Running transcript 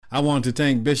I want to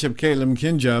thank Bishop Caleb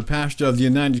Kinja, pastor of the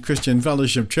United Christian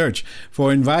Fellowship Church,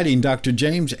 for inviting Dr.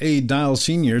 James A. Dial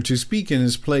Sr. to speak in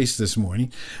his place this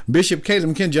morning. Bishop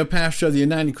Caleb Kinja, pastor of the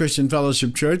United Christian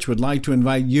Fellowship Church, would like to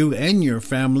invite you and your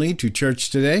family to church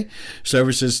today.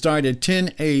 Services start at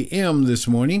 10 a.m. this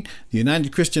morning. The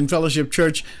United Christian Fellowship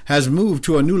Church has moved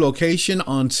to a new location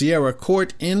on Sierra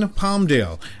Court in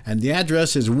Palmdale, and the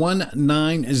address is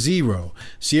 190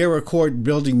 Sierra Court,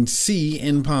 Building C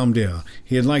in Palmdale.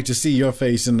 He'd like to see your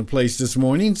face in the place this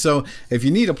morning, so if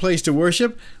you need a place to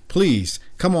worship, please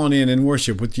come on in and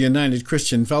worship with the United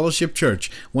Christian Fellowship Church.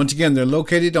 Once again, they're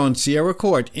located on Sierra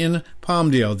Court in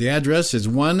Palmdale. The address is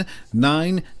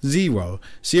 190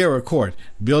 Sierra Court,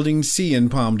 Building C in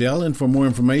Palmdale. And for more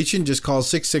information, just call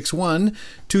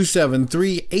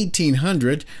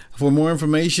 661-273-1800 for more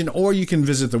information, or you can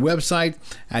visit the website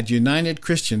at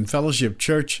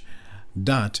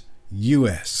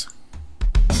unitedchristianfellowshipchurch.us.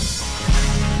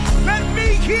 Let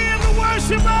me hear the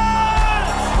worshipers!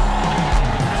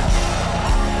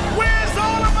 Where's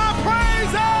all of my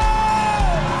praises?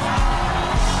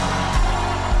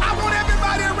 I want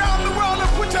everybody around the world to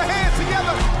put your hands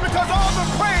together, because all the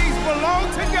praise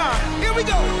belongs to God. Here we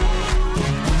go.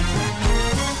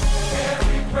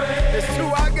 Every praise is to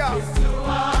our God.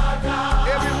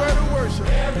 Every word of worship,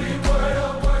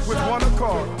 with one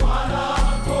accord.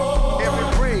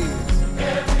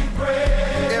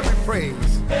 Every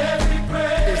praise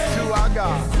is to our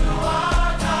God.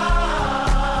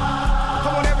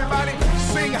 Come on, everybody,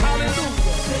 sing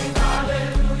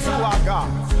hallelujah to our God.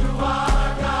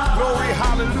 Glory,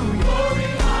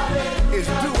 hallelujah is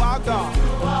to our God.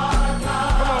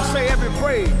 Come on, say every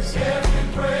praise.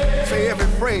 Say every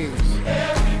praise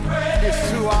is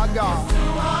to our God.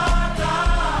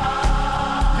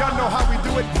 Y'all know how we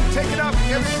do it. Take it up.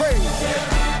 Every praise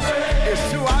is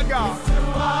to our God.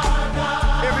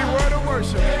 Every word of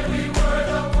worship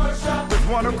with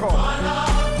one accord.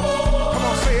 Come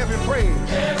on, say every praise.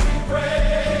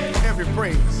 Every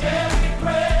praise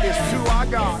is to our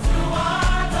God.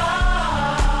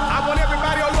 I want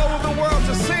everybody all over the world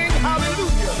to sing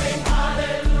hallelujah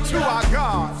to our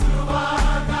God.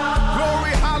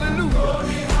 Glory, hallelujah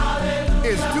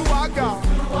is to our God.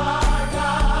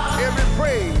 Every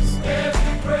praise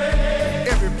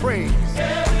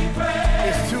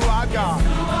is to our God.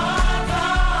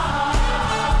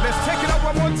 Let's take it up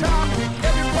one more time.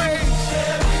 Every praise.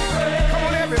 Come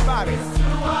on, everybody.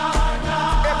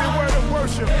 Every word of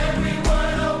worship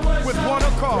with one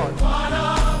accord.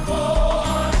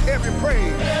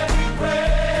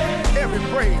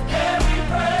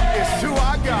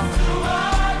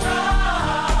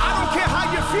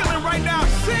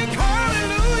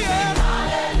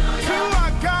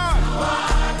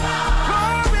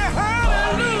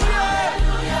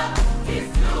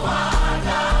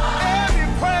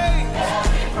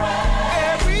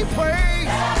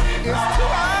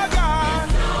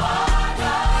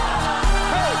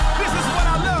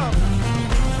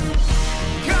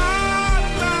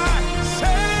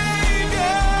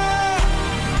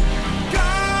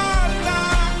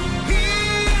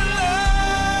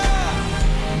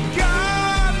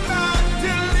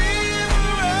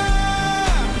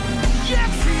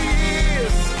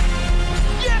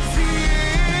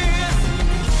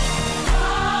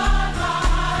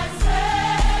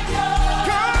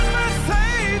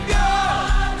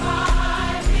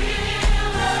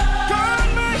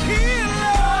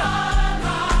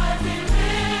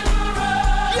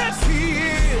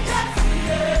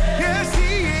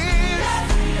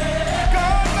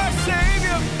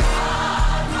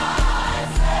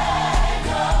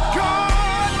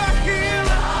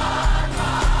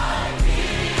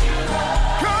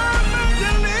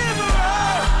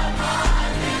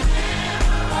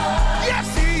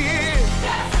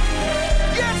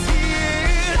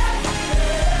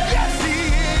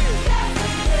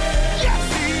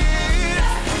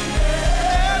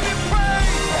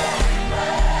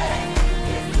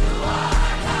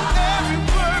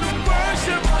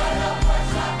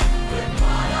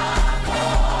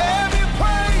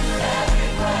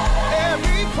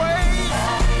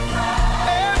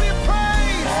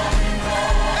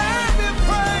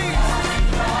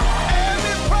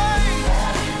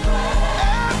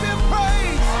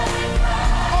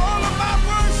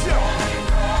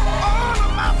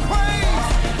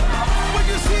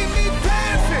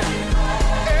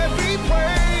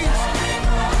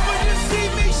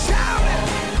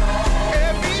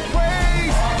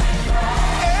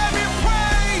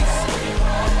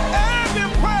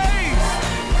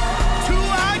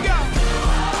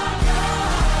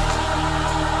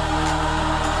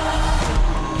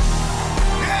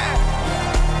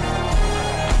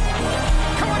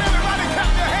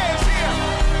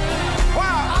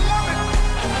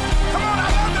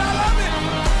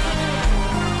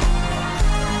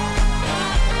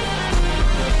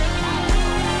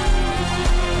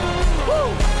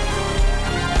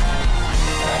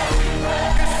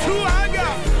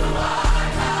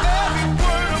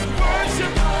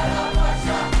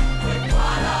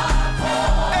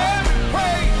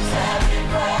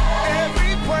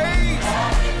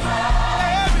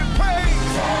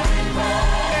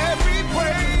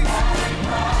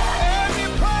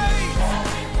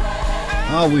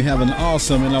 Oh, we have an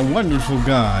awesome and a wonderful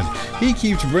God. He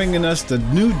keeps bringing us the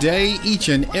new day each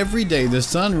and every day. The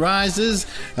sun rises,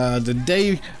 the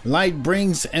daylight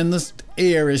brings, and the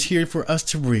air is here for us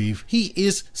to breathe. He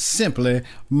is simply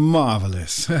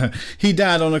marvelous. He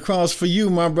died on the cross for you,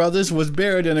 my brothers, was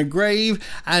buried in a grave,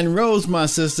 and rose, my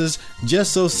sisters,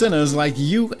 just so sinners like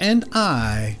you and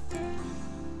I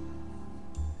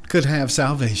could have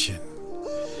salvation.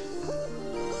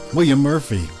 William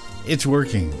Murphy, it's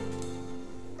working.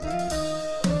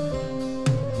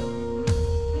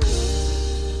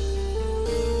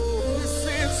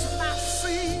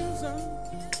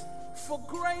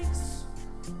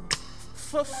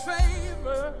 For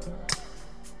favor,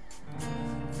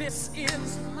 this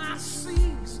is my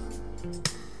season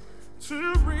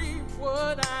to reap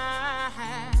what I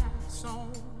have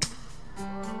sown.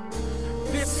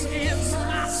 This is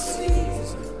my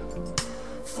season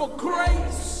for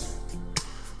grace,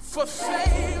 for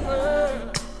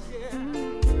favor. Yeah.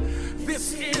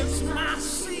 This is my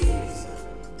season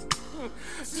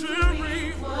to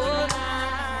reap what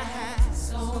I have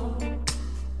sown.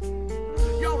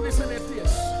 Y'all listen at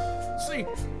this. See,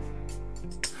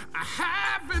 I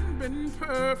haven't been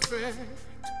perfect,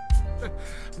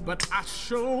 but I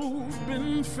sure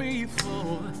been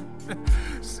faithful.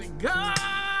 See,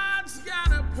 God's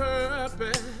got a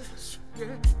purpose,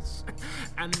 yes,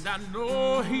 and I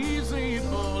know He's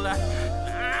able.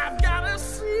 I've got a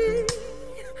seed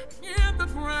in the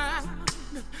ground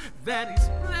that He's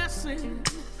blessing.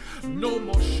 No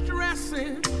more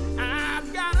stressing.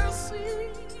 I've got a seed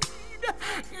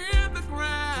in the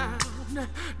ground.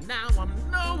 Now I'm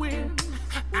knowing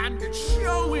and it's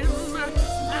showing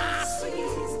my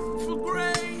season for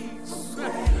grace,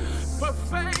 for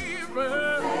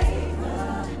favor.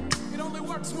 It only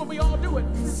works when we all do it.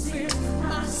 This is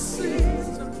my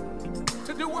season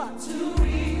to do what? To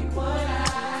reap what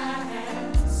I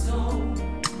have sown.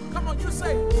 Come on, you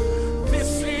say,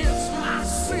 this is my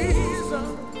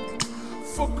season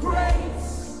for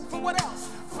grace. For what else?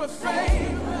 For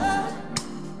favor.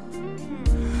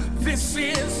 This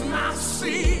is my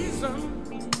season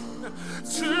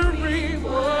to reap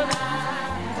what I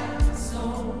have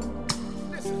sown.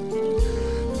 Listen,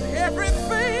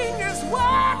 everything is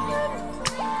working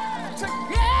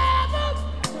together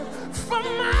for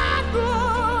my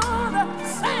good.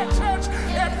 Say it, church.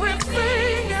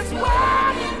 Everything is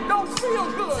working. Don't feel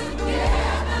good,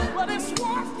 but it's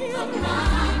working for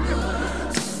my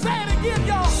good. Say it again,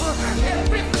 y'all.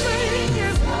 Everything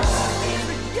is working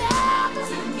together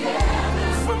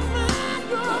for my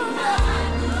good.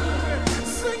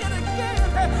 Sing it again.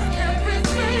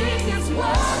 Everything is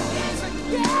working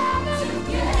together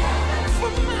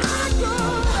for my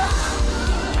good.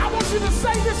 I want you to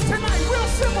say this tonight, real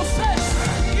simple. Say,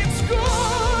 it's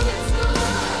good.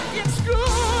 It's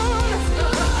good.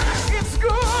 It's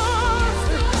good.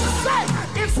 Say,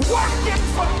 it's working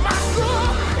for my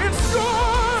good. It's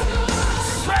good.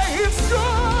 Say it's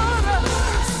good.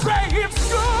 Say it's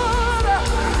good.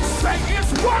 Say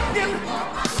it's working.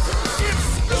 It's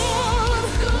good.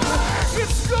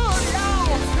 It's good,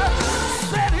 y'all.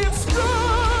 Said it's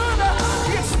good.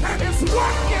 It's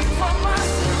working for my.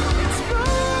 It's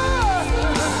good.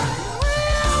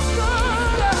 Real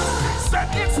good. Said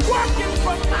it's working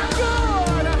for my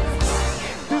good.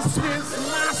 This is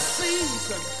my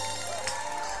season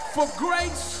for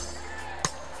grace,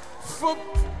 for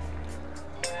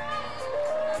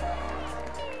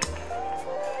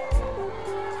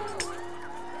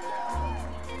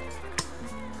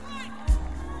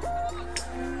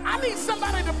I need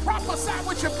somebody to prophesy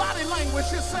with your body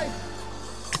language. You say,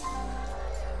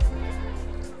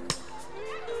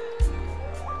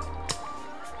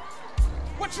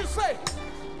 what you say?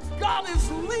 God is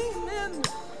leaning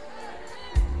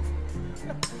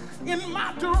in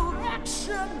my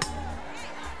direction.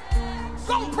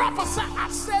 Don't prophesy. I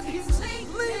said He's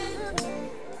leaning.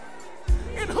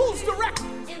 In whose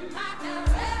direction? In my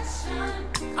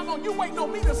direction. Come on, you waiting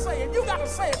on me to say it. You gotta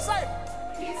say it. Say it.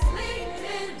 He's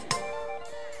leading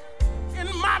in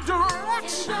my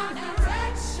direction.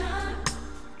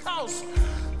 Cause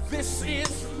this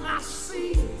is my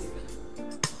season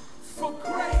for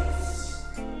grace,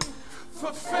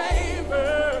 for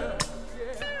favor.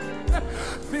 Yeah.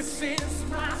 This is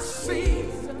my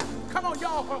season. Come on,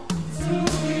 y'all. To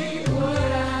be what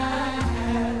I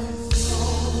have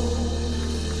sown.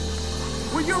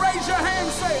 Will you raise your hand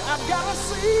and say, I've got a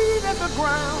seed in the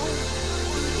ground.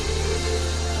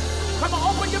 Come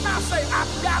on, open your mouth, say,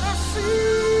 I've got a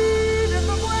seed in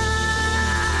the ground.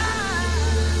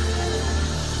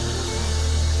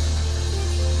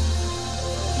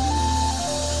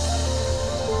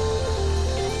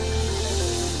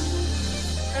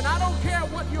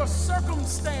 what your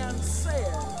circumstance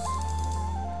says,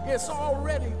 it's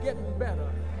already getting better.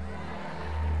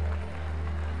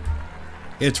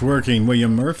 It's Working,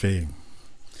 William Murphy.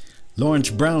 Lawrence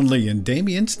Browlee and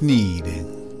Damien Sneed.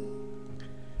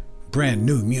 Brand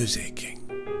new music.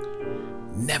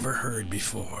 Never heard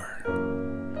before.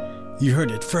 You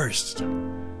heard it first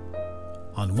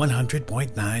on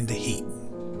 100.9 The Heat.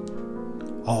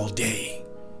 All day,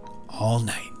 all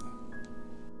night.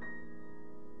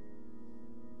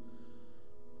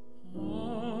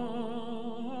 Lord.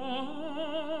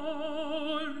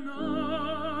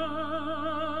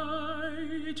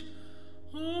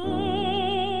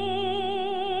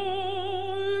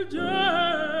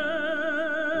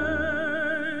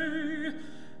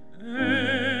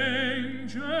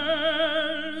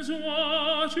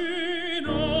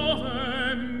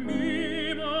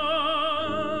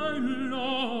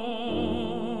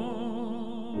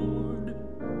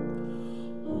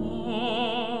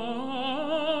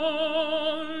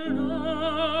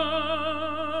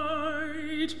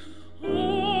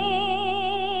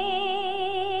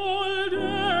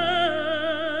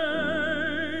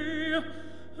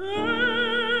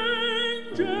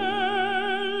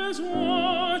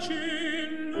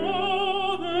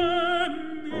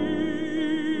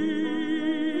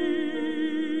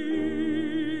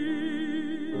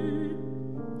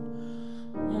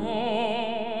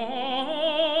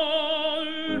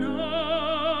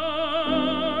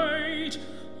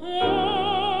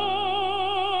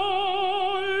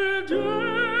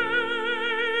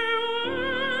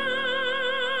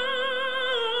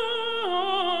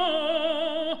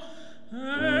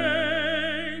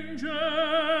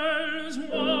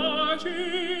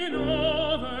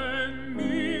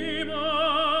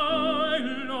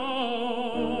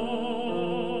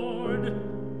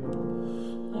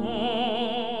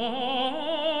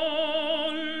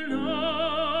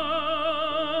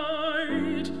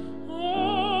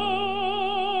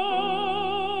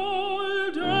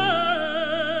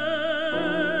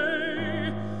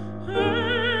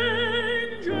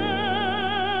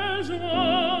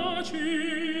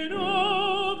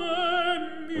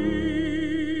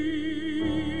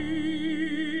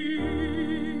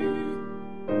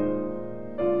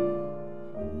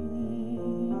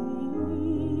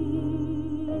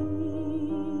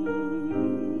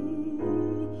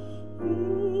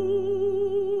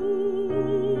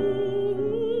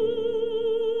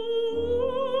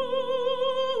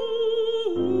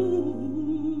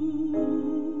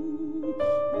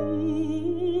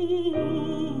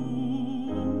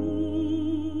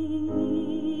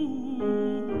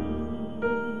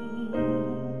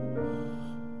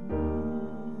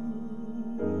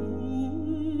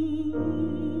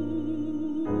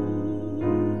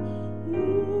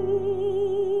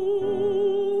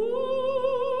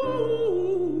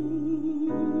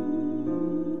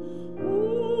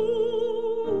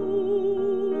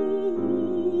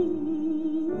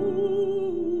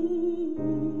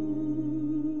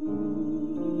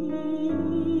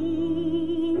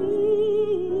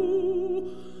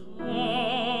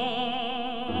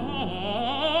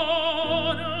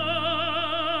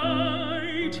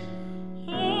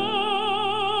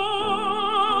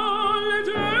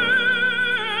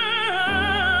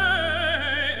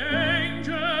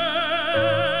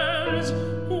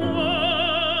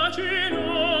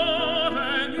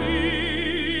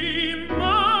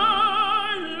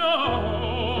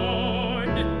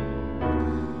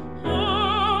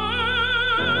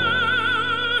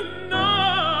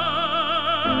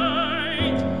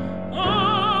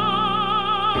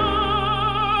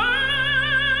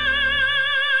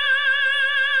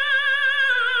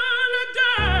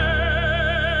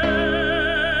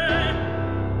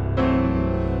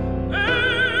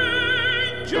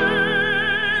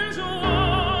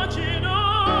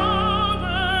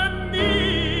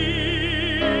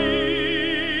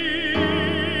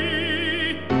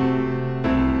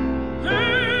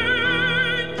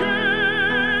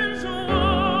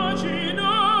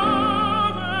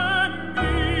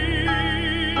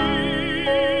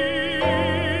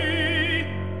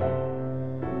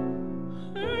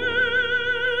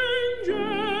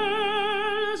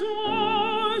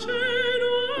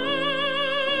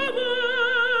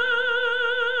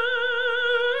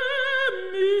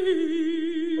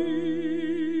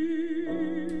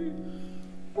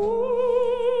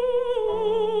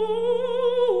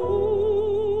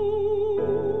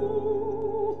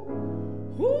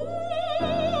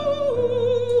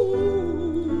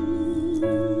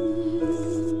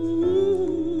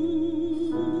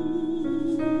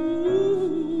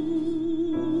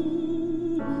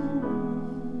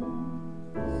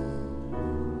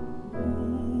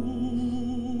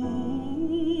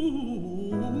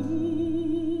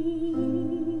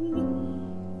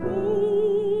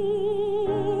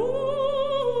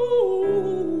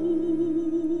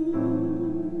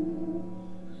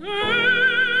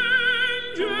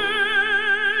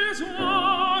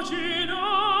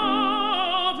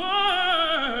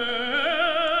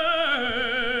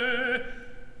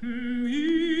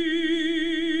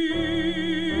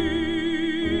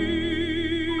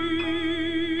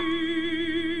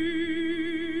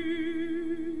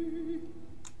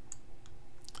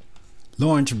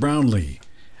 Lawrence Browlee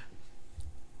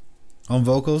on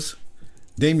vocals,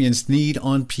 Damien Sneed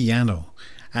on piano.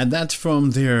 And that's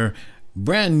from their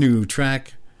brand new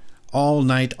track, All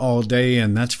Night, All Day,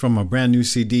 and that's from a brand new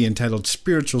CD entitled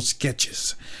Spiritual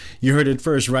Sketches. You heard it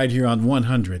first right here on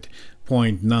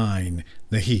 100.9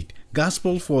 The Heat.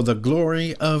 Gospel for the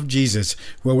Glory of Jesus,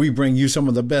 where we bring you some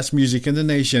of the best music in the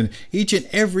nation each and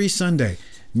every Sunday.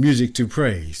 Music to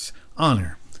praise,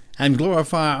 honor, and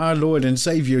glorify our Lord and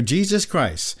Savior Jesus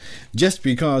Christ, just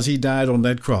because he died on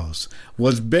that cross,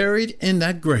 was buried in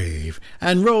that grave,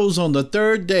 and rose on the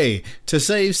third day to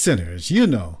save sinners,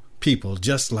 people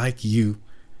just like you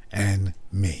and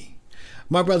me.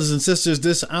 My brothers and sisters,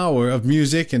 this hour of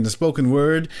music and the spoken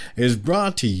word is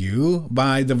brought to you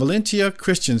by the Valencia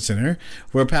Christian Center,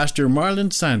 where Pastor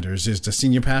Marlon Saunders is the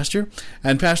senior pastor,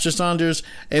 and Pastor Saunders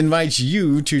invites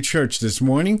you to church this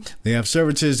morning. They have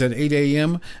services at 8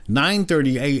 a.m.,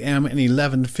 9:30 a.m., and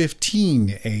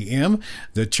 11:15 a.m.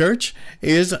 The church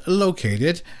is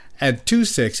located at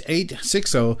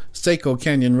 26860 Seco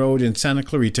Canyon Road in Santa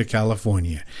Clarita,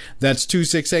 California. That's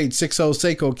 26860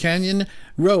 Seco Canyon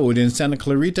Road in Santa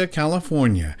Clarita,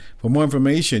 California. For more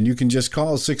information, you can just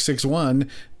call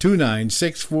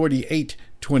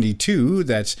 661-296-4822.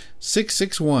 That's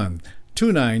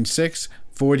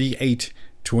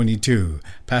 661-296-4822.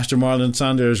 Pastor Marlon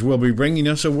Saunders will be bringing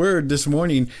us a word this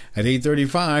morning at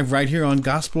 8:35 right here on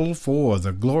Gospel for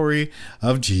the Glory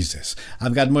of Jesus.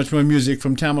 I've got much more music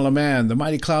from Tamela, Mann, The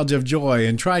Mighty Clouds of Joy,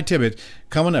 and Tibbet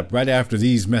coming up right after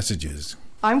these messages.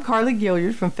 I'm Carla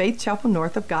Gilliard from Faith Chapel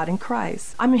North of God in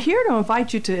Christ. I'm here to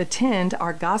invite you to attend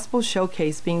our Gospel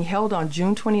Showcase being held on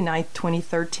June 29,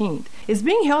 2013. It's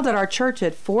being held at our church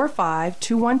at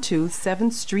 45212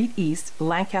 7th Street East,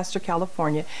 Lancaster,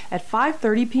 California at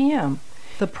 5:30 p.m.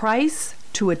 The price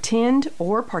to attend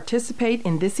or participate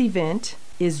in this event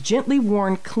is gently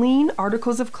worn clean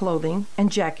articles of clothing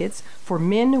and jackets for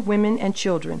men, women, and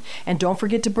children. And don't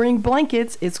forget to bring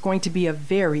blankets. It's going to be a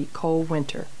very cold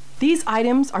winter. These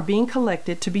items are being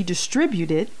collected to be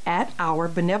distributed at our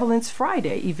Benevolence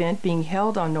Friday event being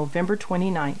held on November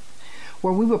 29th,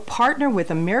 where we will partner with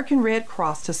American Red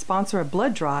Cross to sponsor a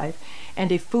blood drive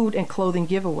and a food and clothing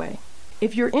giveaway.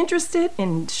 If you're interested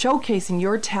in showcasing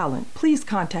your talent, please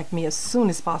contact me as soon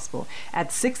as possible at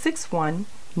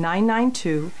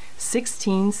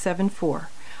 661-992-1674.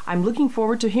 I'm looking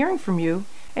forward to hearing from you.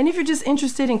 And if you're just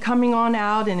interested in coming on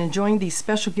out and enjoying these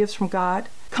special gifts from God,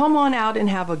 come on out and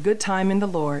have a good time in the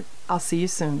Lord. I'll see you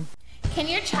soon. Can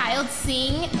your child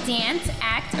sing, dance,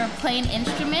 act, or play an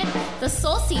instrument? The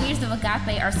Soul Seniors of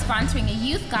Agape are sponsoring a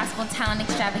youth gospel talent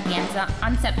extravaganza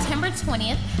on September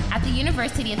 20th at the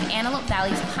University of Antelope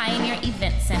Valley's Pioneer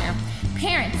Event Center.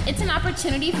 Parents, it's an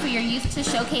opportunity for your youth to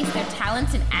showcase their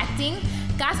talents in acting,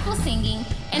 gospel singing,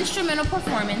 instrumental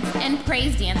performance, and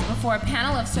praise dance before a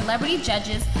panel of celebrity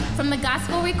judges from the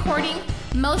gospel recording,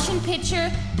 motion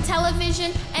picture,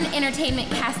 television, and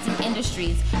entertainment casting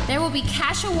industries. There will be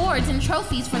cash awards and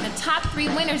trophies for the top 3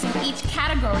 winners in each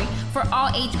category for all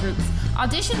age groups.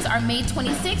 Auditions are May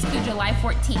 26th through July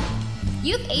 14th.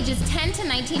 Youth ages 10 to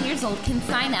 19 years old can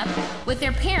sign up with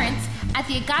their parents at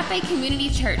the Agape Community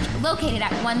Church located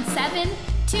at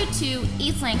 1722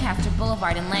 East Lancaster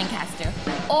Boulevard in Lancaster,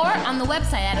 or on the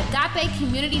website at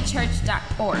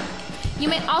agapecommunitychurch.org. You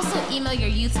may also email your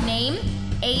youth's name,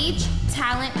 age,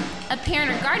 talent, a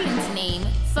parent or guardian's name,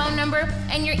 phone number,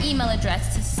 and your email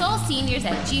address to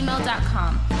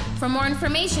soulseniors@gmail.com. For more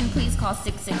information, please call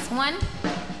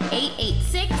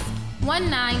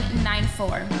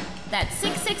 661-886-1994. That's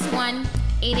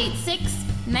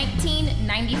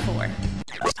 661-886-1994.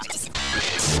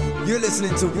 You're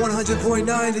listening to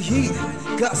 100.9 The Heat,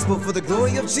 Gospel for the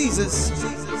Glory of Jesus,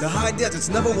 the High Desert's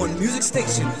 #1 music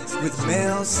station with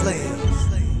Mel Slade.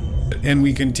 And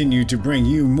we continue to bring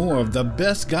you more of the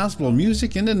best gospel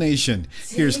music in the nation.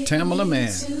 Here's Tamela,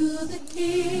 Mann.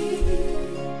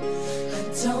 I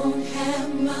don't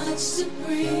have much to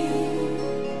bring.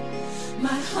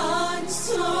 My heart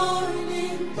is torn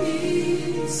in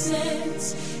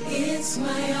pieces. It's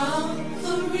my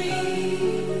offering.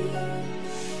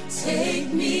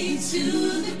 Take me to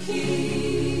the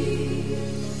King.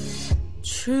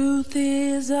 Truth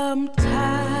is, I'm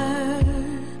tired.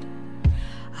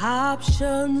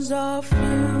 Options are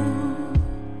few.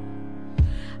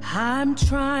 I'm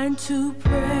trying to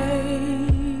pray,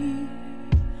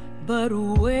 but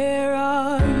where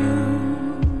are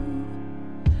you?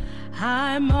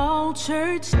 I'm all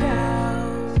churched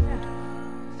out,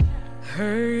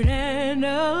 hurt and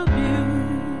abused.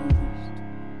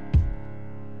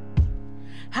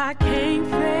 I can't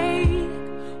fake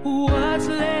what's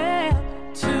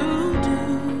left to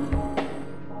do.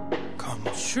 Come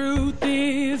Truth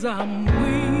is I'm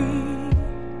weak,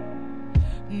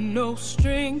 no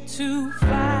strength to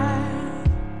fight,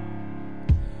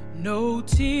 no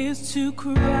tears to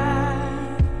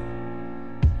cry,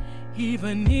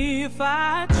 even if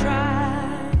I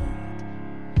tried,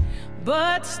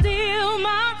 but still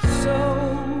my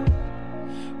soul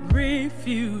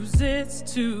refuses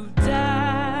to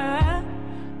die.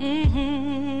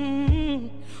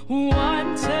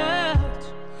 One touch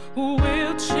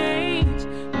will change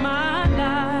my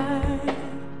life.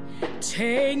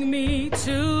 Take me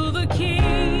to the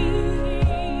King.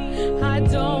 I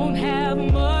don't have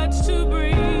much to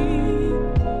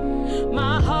bring.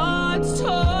 My heart's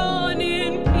torn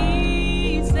in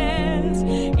pieces.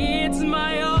 It's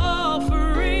my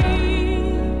offering.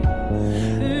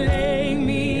 Lay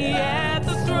me at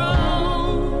the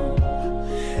throne.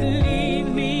 Leave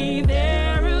me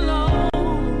there alone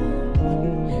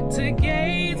to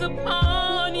gaze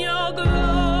upon your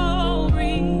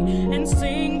glory and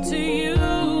sing to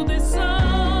you this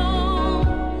song.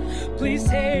 Please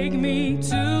take me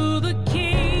to the King.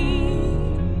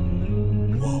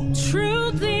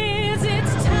 Truth is,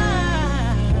 it's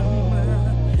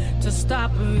time to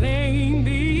stop playing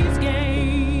these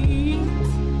games.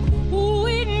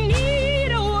 We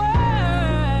need a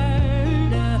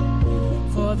word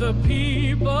for the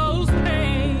people's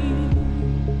pain.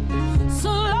 So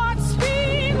Lord,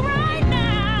 speak right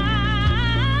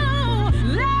now.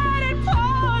 Let it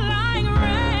pour like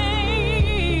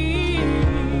rain.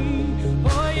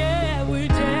 Oh yeah, we're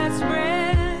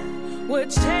desperate. We're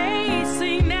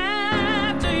chasing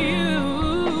after you.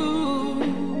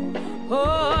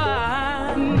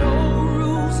 Oh, no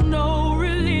rules, no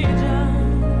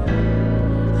religion.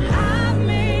 I've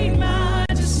made my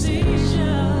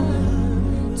decision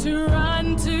to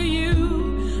run to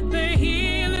you, the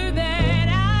healer that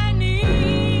I need.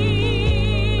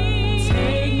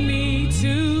 Take me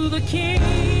to the King.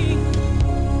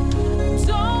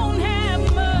 Don't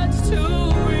have much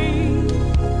to bring.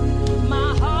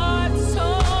 My heart's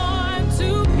torn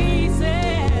to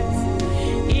pieces.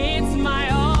 It's my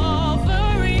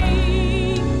offering.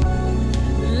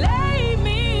 Lay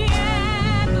me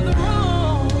at the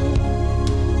throne.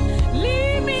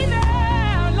 Leave me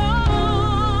there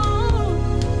alone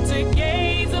to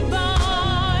gaze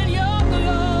upon your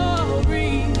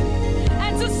glory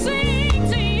and to sing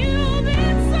to you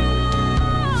this song.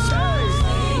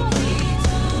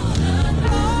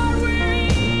 Lord, we're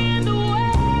in the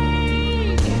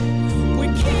way. We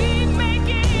keep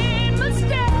making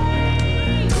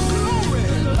mistakes.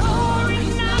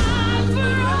 Glory's not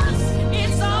for us,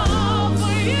 it's all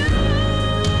for you.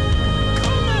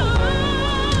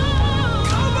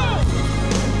 Come on.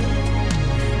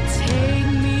 Take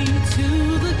me to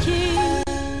the King.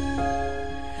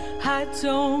 I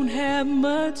don't have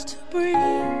much to bring.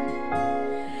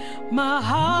 My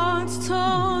heart's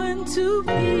torn to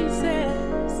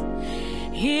pieces.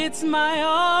 It's my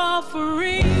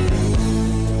offering.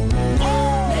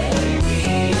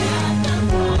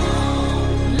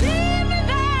 Leave me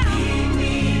there.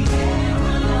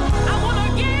 I wanna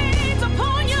gaze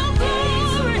upon your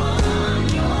glory.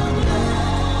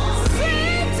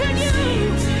 Sing to you,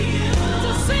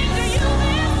 to sing to you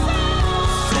this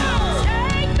song.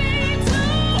 Take me to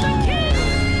the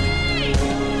King.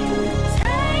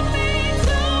 Take me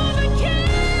to the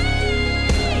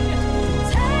King.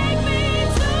 Take me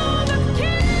to the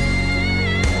King.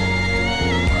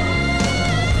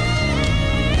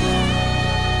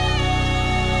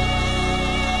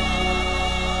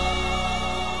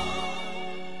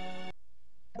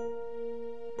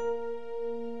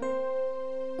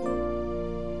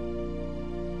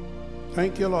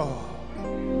 Thank you, Lord.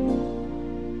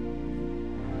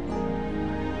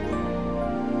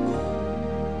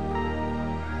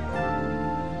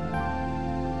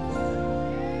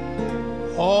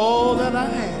 All that I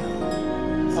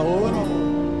am, I owe it all.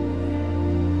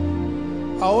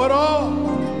 I owe it all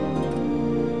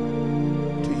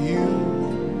to you,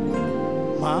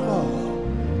 my Lord.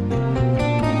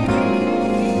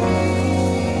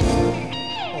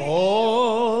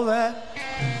 All that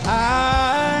I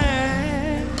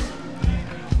am,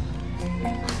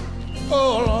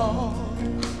 oh Lord,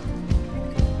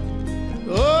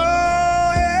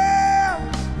 oh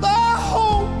yeah, the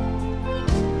hope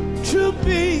to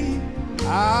be,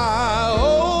 I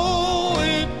owe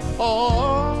it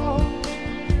all.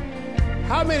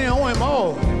 How many owe him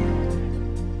all?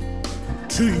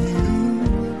 To you,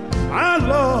 my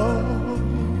Lord.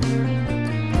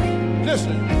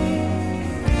 Listen,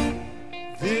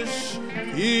 this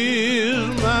is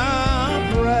my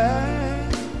prayer.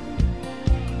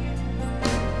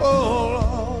 Oh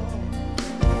Lord,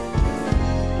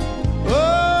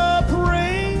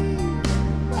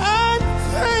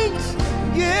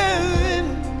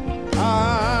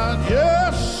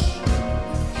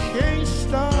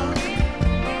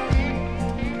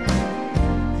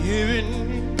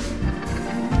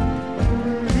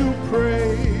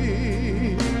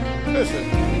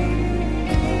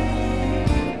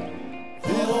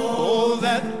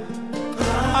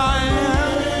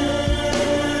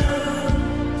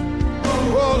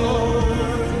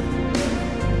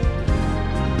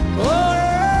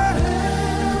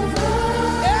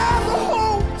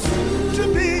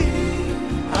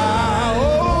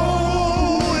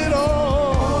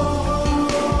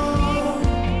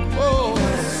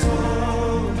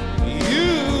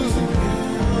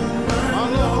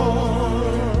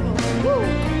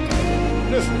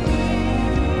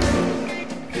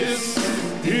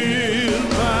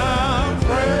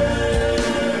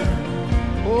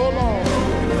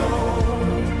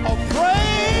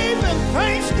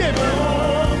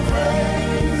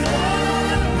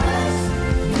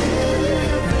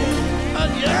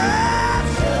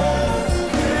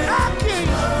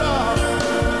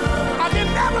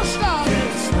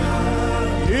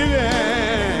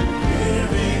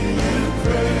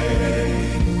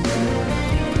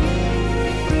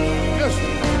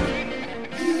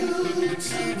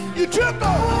 took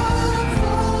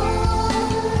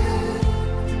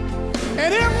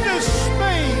an empty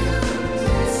space,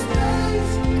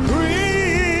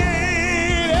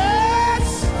 created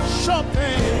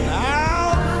something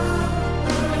out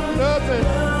of nothing.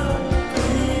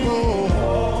 Oh,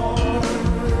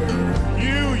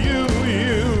 you,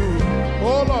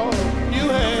 oh Lord, you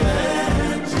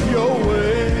had your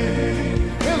way.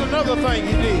 Here's another thing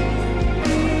you did.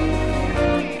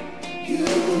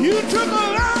 You took a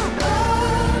lot,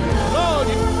 Lord,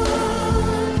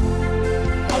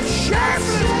 of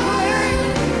shameless clay,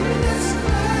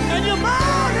 and you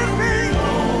molded me,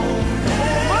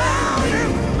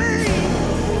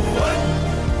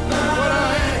 what I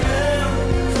am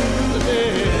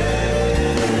today.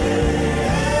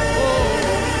 Oh,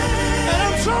 and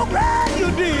I'm so glad you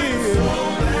did.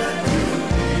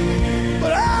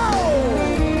 But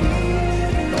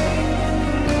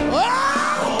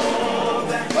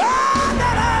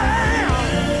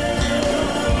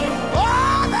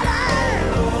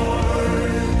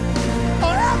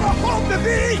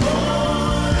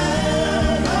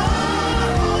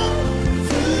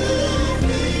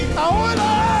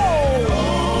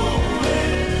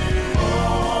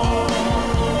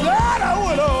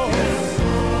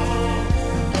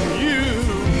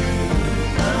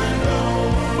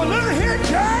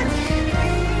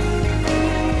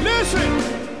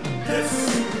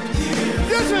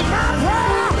this is my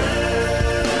prayer.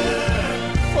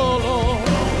 Oh Lord.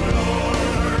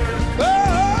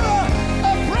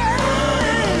 A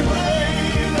praise.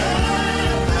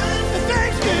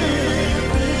 Thanksgiving.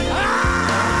 I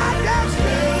just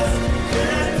can't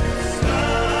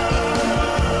stop.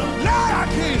 Lord, I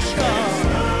can't stop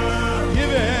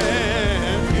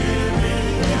giving you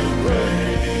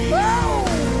praise. Oh.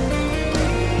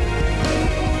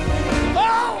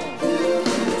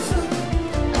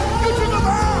 You took a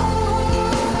vow.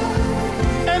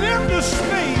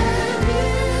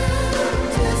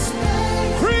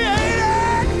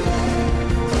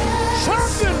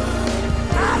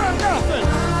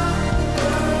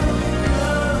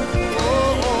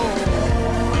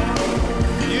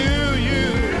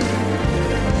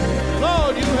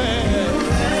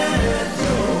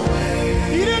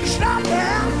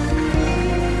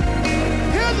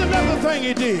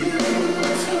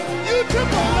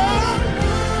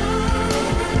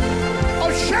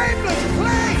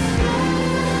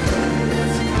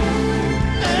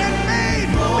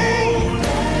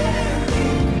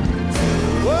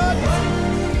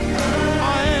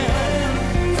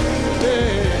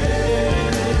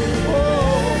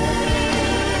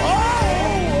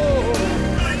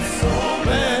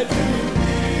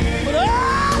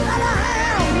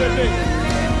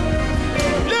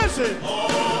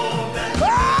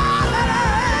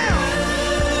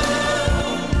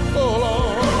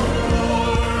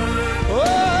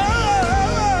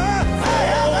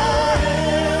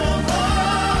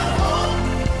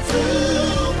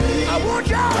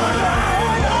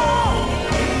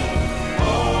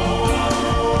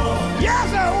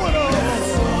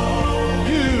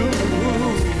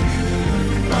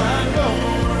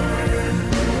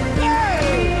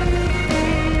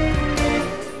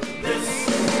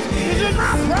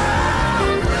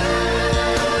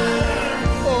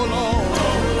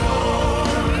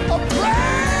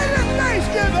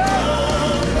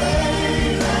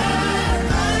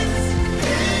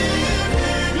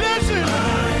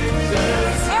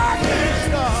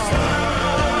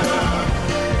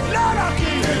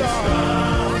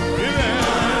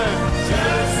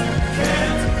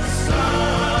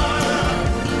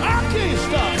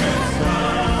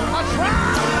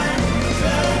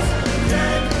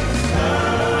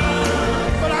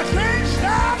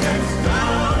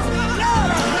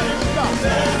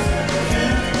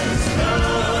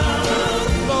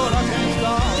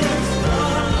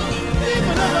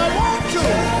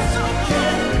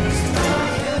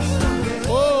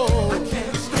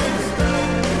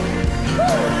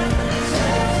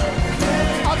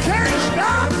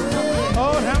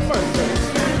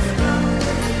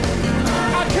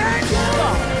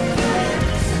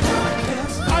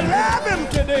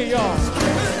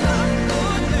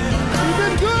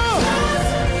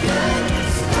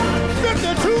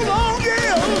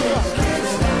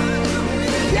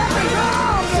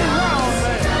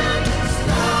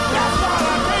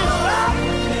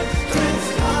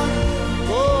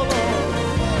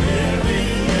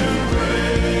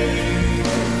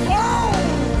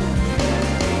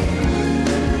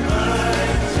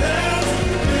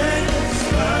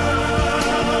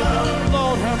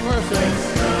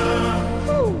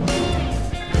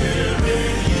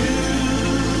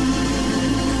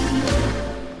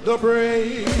 the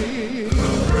praise.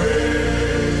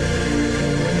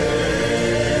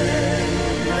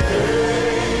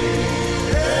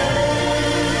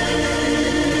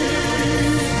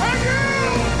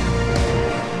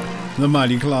 The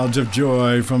Mighty Clouds of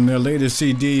Joy from their latest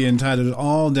CD entitled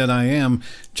All That I Am,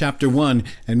 Chapter 1,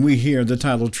 and we hear the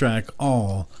title track,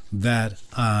 All That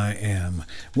I Am.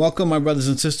 Welcome, my brothers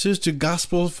and sisters, to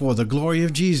Gospel for the Glory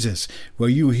of Jesus, where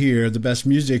you hear the best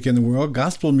music in the world,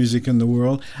 gospel music in the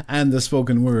world, and the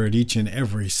spoken word each and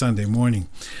every Sunday morning.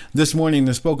 This morning,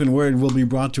 the spoken word will be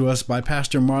brought to us by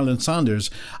Pastor Marlon Saunders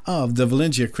of the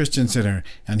Valencia Christian Center,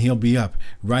 and he'll be up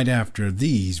right after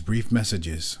these brief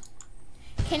messages.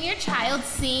 Can your child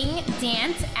sing,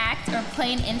 dance, act, or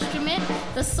play an instrument?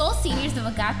 The Soul Seniors of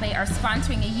Agape are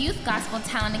sponsoring a youth gospel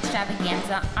talent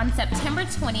extravaganza on September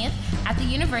 20th at the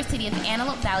University of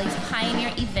Antelope Valley's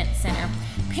Pioneer Event Center.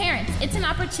 Parents, it's an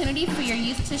opportunity for your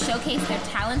youth to showcase their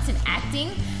talents in acting,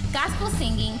 gospel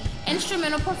singing,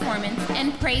 instrumental performance,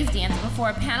 and praise dance before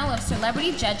a panel of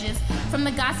celebrity judges from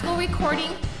the gospel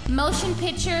recording, motion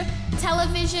picture,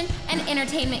 television, and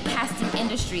entertainment casting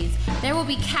industries. There will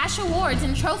be cash awards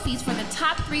and trophies for the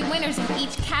top 3 winners in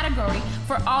each category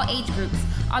for all age groups.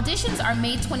 Auditions are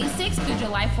May 26th through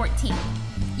July 14th.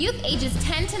 Youth ages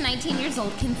 10 to 19 years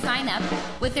old can sign up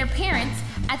with their parents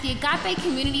at the Agape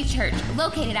Community Church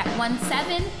located at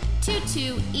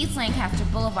 1722 East Lancaster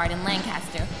Boulevard in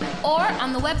Lancaster, or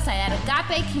on the website at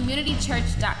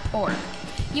agapecommunitychurch.org.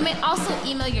 You may also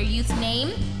email your youth's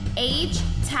name, age,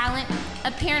 talent,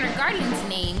 a parent or guardian's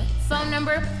name, phone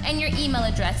number, and your email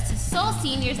address to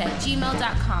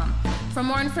soulseniors@gmail.com. For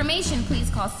more information, please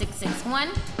call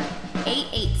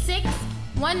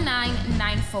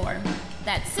 661-886-1994.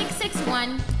 That's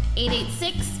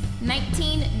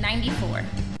 661-886-1994.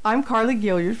 I'm Carla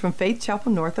Gilliard from Faith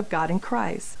Chapel North of God in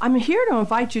Christ. I'm here to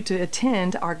invite you to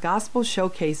attend our Gospel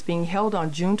Showcase being held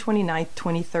on June 29,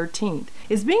 2013.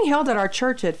 It's being held at our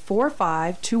church at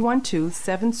 45212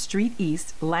 7th Street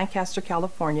East, Lancaster,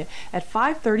 California at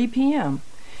 5:30 p.m.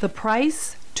 The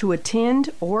price to attend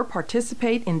or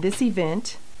participate in this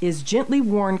event is gently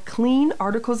worn clean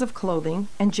articles of clothing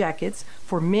and jackets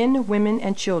for men, women,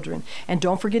 and children. And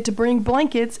don't forget to bring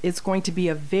blankets. It's going to be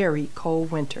a very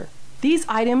cold winter. These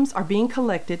items are being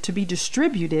collected to be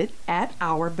distributed at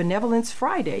our Benevolence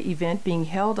Friday event being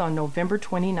held on November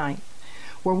 29th,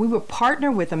 where we will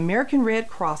partner with American Red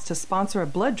Cross to sponsor a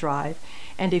blood drive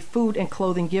and a food and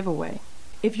clothing giveaway.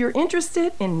 If you're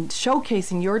interested in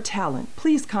showcasing your talent,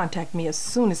 please contact me as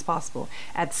soon as possible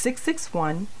at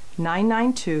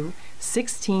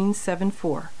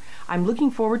 661-992-1674. I'm looking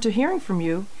forward to hearing from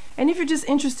you. And if you're just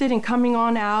interested in coming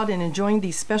on out and enjoying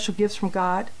these special gifts from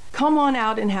God, come on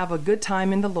out and have a good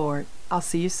time in the Lord. I'll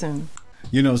see you soon.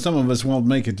 You know, some of us won't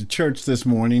make it to church this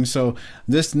morning, so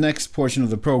this next portion of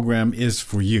the program is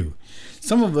for you.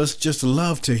 Some of us just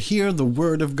love to hear the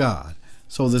Word of God,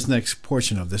 so this next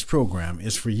portion of this program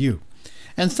is for you.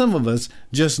 And some of us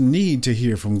just need to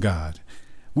hear from God.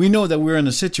 We know that we're in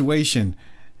a situation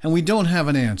and we don't have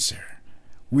an answer.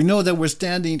 We know that we're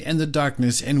standing in the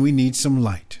darkness and we need some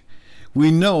light. We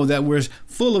know that we're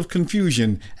full of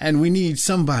confusion and we need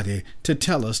somebody to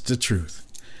tell us the truth.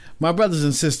 My brothers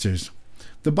and sisters,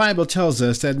 the Bible tells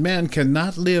us that man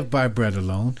cannot live by bread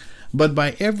alone, but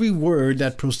by every word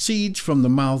that proceeds from the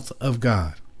mouth of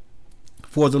God.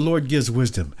 For the Lord gives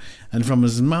wisdom, and from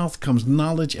his mouth comes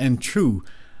knowledge and true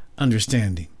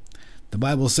understanding. The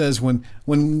Bible says when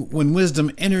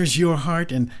wisdom enters your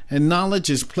heart and knowledge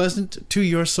is pleasant to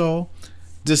your soul,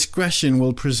 discretion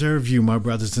will preserve you, my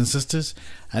brothers and sisters,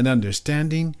 and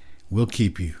understanding will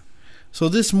keep you. So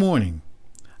this morning,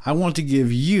 I want to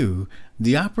give you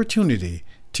the opportunity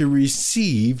to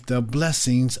receive the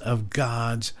blessings of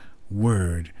God's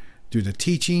Word through the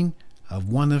teaching of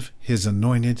one of his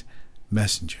anointed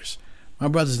messengers. My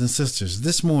brothers and sisters,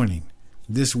 this morning,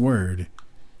 this word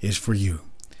is for you.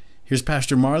 Here's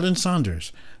Pastor Marlon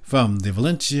Saunders from the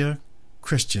Valencia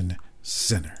Christian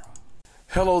Center.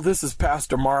 Hello, this is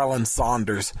Pastor Marlon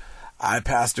Saunders. I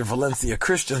pastor Valencia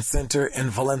Christian Center in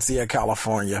Valencia,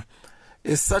 California.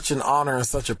 It's such an honor and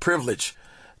such a privilege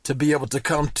to be able to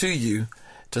come to you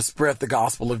to spread the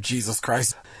gospel of Jesus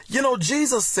Christ. You know,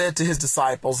 Jesus said to his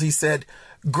disciples, he said,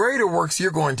 greater works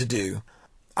you're going to do.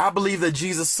 I believe that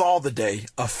Jesus saw the day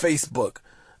of Facebook,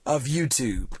 of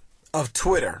YouTube, of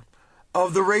Twitter,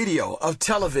 of the radio, of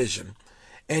television.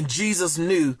 And Jesus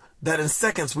knew that in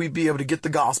seconds we'd be able to get the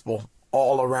gospel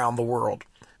all around the world.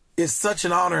 It's such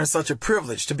an honor and such a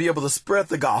privilege to be able to spread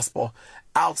the gospel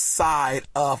outside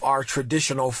of our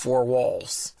traditional four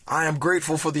walls. I am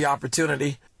grateful for the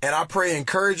opportunity, and I pray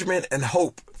encouragement and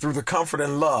hope through the comfort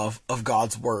and love of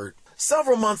God's word.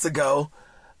 Several months ago,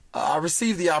 I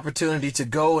received the opportunity to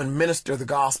go and minister the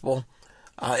gospel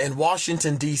in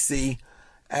Washington, D.C.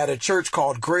 at a church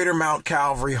called Greater Mount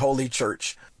Calvary Holy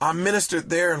Church. I ministered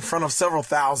there in front of several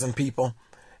thousand people,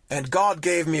 and God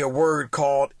gave me a word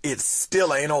called, "It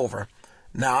still ain't over."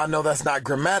 Now, I know that's not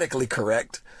grammatically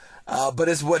correct, but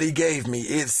it's what he gave me.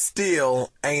 It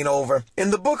still ain't over. In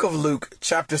the book of Luke,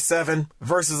 chapter 7,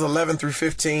 verses 11 through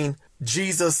 15,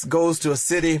 Jesus goes to a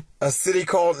city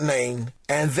called Nain,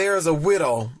 and there's a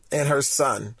widow and her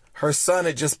son. Her son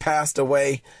had just passed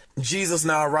away. Jesus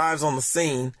now arrives on the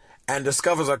scene and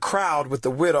discovers a crowd with the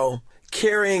widow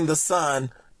carrying the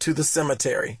son to the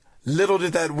cemetery. Little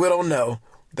did that widow know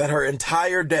that her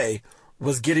entire day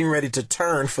was getting ready to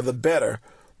turn for the better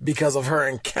because of her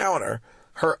encounter,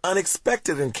 her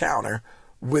unexpected encounter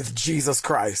with Jesus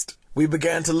Christ. We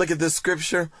began to look at this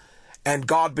scripture, and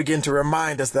God began to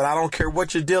remind us that I don't care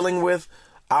what you're dealing with,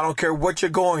 I don't care what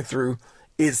you're going through,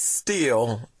 it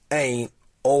still ain't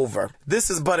over.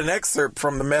 This is but an excerpt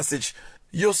from the message.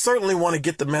 You'll certainly want to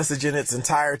get the message in its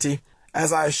entirety,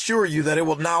 as I assure you that it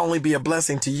will not only be a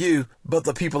blessing to you, but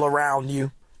the people around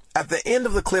you. At the end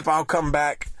of the clip, I'll come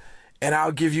back and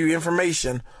I'll give you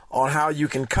information on how you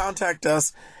can contact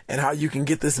us and how you can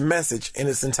get this message in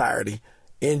its entirety.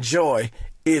 Enjoy.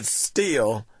 It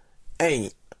still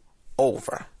ain't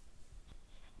over.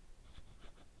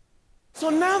 So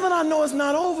now that I know it's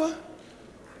not over,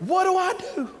 what do I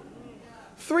do?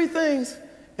 3 things,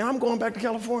 and I'm going back to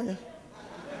California.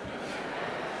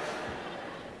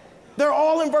 They're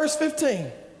all in verse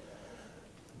 15.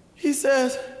 He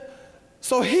says,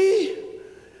 so he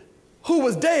who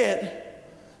was dead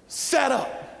sat up.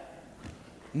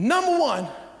 Number 1,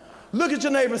 look at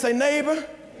your neighbor and say, neighbor,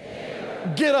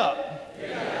 get up.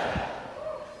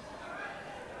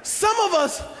 Some of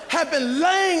us have been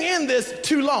laying in this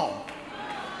too long.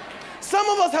 Some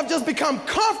of us have just become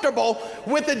comfortable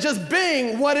with it just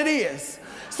being what it is.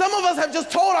 Some of us have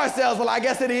just told ourselves, well, I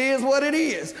guess it is what it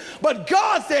is. But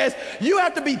God says you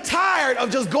have to be tired of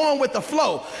just going with the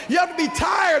flow. You have to be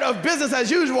tired of business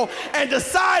as usual and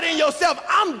decide in yourself,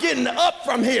 I'm getting up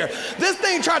from here. This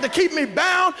thing tried to keep me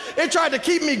bound. It tried to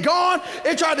keep me gone.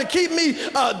 It tried to keep me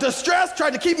distressed,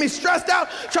 tried to keep me stressed out,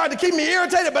 tried to keep me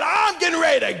irritated, but I'm getting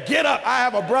ready to get up. I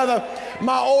have a brother,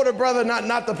 my older brother,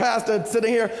 not the pastor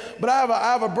sitting here, but I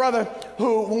have a brother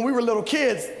who, when we were little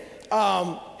kids,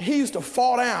 he used to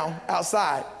fall down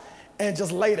outside and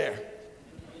just lay there.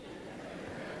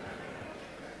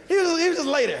 He would just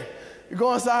lay there. You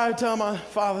go inside, tell my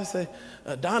father, say,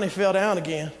 Donnie fell down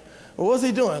again. Well, what's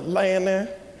he doing? Laying there.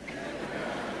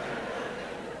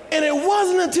 And it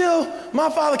wasn't until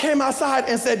my father came outside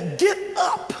and said, get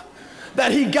up,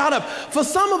 that he got up. For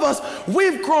some of us,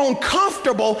 we've grown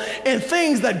comfortable in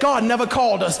things that God never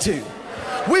called us to.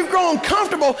 We've grown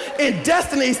comfortable in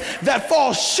destinies that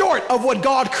fall short of what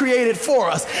God created for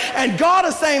us. And God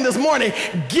is saying this morning,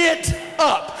 get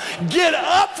up. Get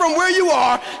up from where you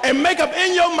are and make up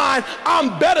in your mind,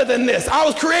 I'm better than this. I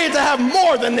was created to have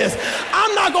more than this.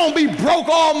 I'm not going to be broke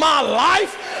all my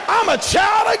life. I'm a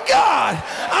child of God.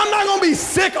 I'm not going to be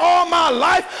sick all my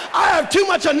life. I have too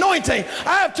much anointing.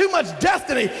 I have too much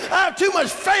destiny. I have too much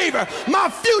favor. My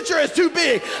future is too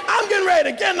big. I'm getting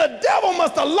ready to get, and the devil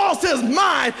must have lost his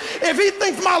mind if he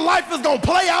thinks my life is going to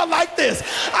play out like this.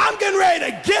 I'm getting ready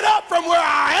to get up from where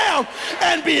I am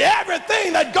and be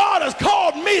everything that God has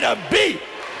called me to be.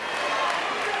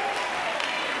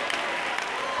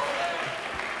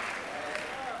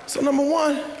 So number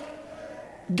 1,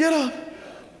 get up.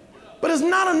 But it's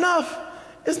not enough.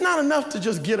 It's not enough to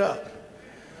just get up.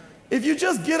 If you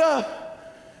just get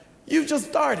up, you've just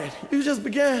started. You just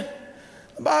began.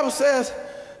 The Bible says,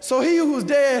 so he who was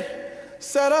dead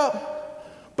sat up,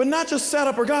 but not just sat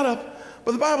up or got up,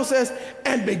 but the Bible says,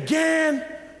 and began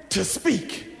to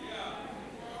speak.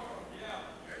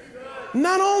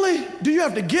 Not only do you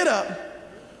have to get up,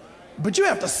 but you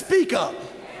have to speak up.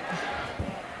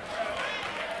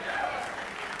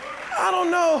 I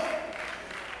don't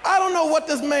know what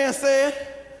this man said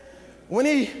when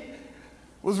he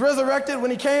was resurrected,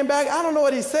 when he came back. I don't know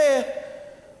what he said,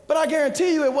 but I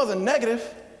guarantee you it wasn't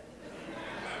negative.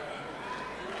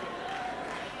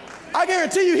 I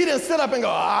guarantee you he didn't sit up and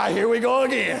go, here we go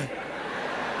again.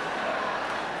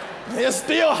 It's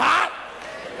still hot.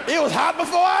 It was hot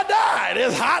before I died.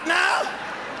 It's hot now.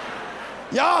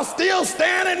 Y'all still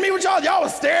staring at me with y'all. Y'all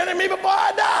was staring at me before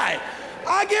I died.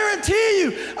 I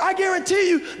guarantee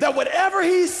you that whatever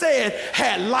he said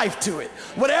had life to it.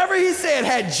 Whatever he said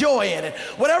had joy in it.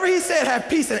 Whatever he said had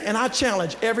peace in it. And I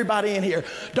challenge everybody in here,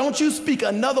 don't you speak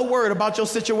another word about your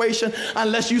situation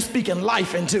unless you speaking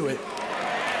life into it.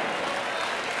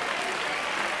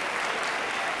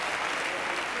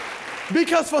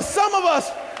 Because for some of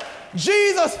us,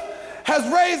 Jesus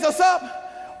has raised us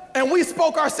up and we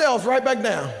spoke ourselves right back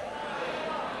down.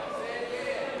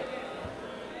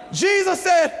 Jesus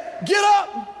said, get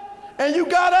up, and you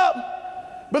got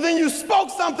up, but then you spoke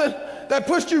something that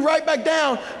pushed you right back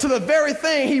down to the very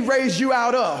thing he raised you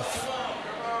out of.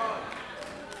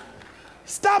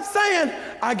 Stop saying,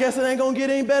 I guess it ain't gonna get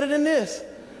any better than this.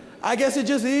 I guess it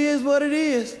just is what it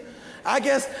is. I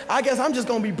guess I'm just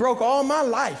gonna be broke all my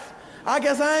life. I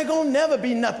guess I ain't gonna never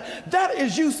be nothing. That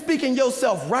is you speaking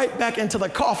yourself right back into the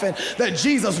coffin that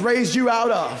Jesus raised you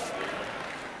out of.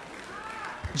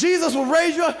 Jesus will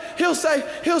raise you up. He'll say,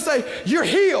 you're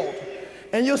healed.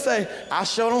 And you'll say, I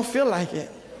sure don't feel like it.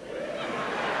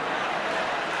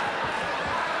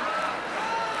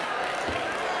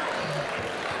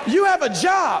 You have a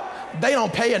job, they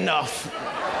don't pay enough.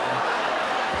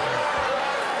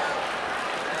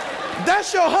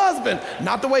 That's your husband,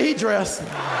 not the way he dressed.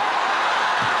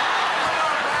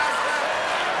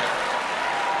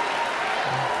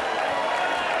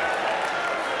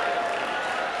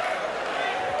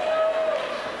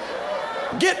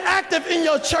 Get active in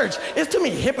your church. It's too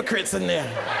many hypocrites in there.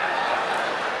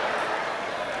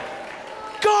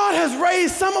 God has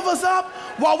raised some of us up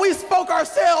while we spoke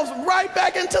ourselves right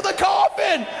back into the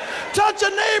coffin. Touch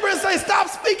your neighbor and say, stop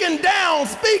speaking down,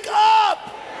 speak up.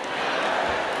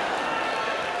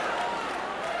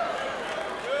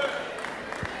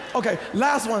 Okay,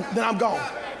 last one, then I'm gone.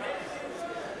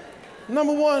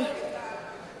 Number one, it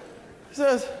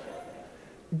says,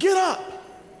 get up.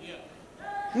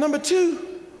 Number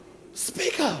two,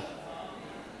 speak up.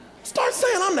 Start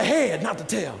saying I'm the head, not the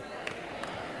tail.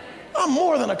 I'm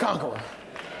more than a conqueror.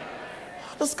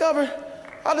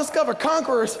 I discovered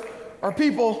conquerors are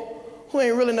people who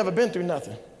ain't really never been through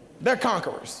nothing. They're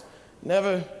conquerors.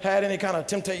 Never had any kind of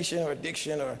temptation or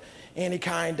addiction or any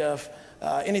kind of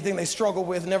anything they struggle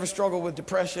with, never struggled with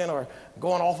depression or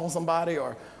going off on somebody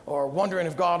or wondering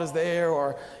if God is there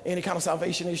or any kind of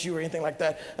salvation issue or anything like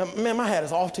that. Man, my hat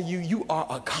is off to you. You are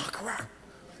a conqueror.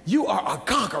 You are a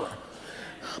conqueror.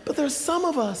 But there's some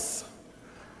of us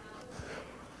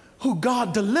who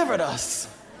God delivered us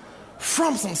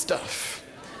from some stuff.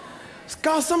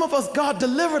 Some of us, God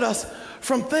delivered us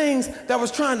from things that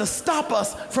was trying to stop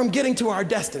us from getting to our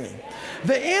destiny.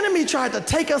 The enemy tried to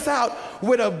take us out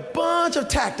with a bunch of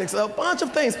tactics, a bunch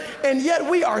of things, and yet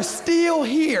we are still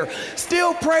here,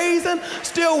 still praising,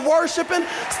 still worshiping,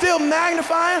 still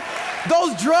magnifying.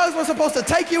 Those drugs were supposed to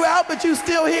take you out, but you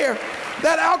still here.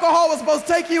 That alcohol was supposed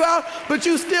to take you out, but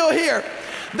you still here.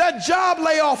 That job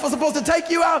layoff was supposed to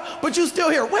take you out, but you still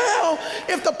here. Well,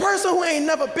 if the person who ain't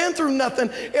never been through nothing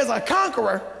is a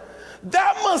conqueror,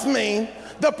 that must mean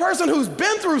the person who's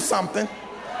been through something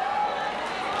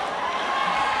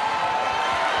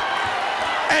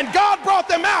and God brought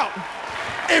them out.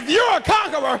 If you're a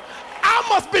conqueror, I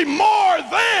must be more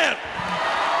than.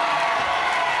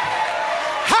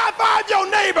 High five your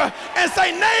neighbor and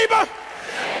say, neighbor,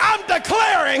 I'm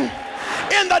declaring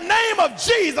in the name of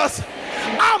Jesus,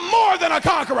 I'm more than a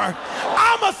conqueror.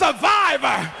 I'm a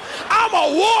survivor. I'm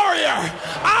a warrior.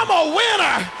 I'm a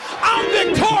winner. I'm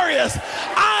victorious.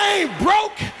 I ain't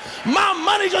broke. My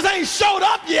money just ain't showed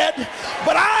up yet,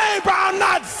 but I'm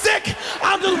not sick.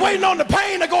 I'm just waiting on the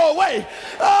pain to go away.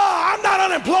 I'm not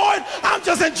unemployed. I'm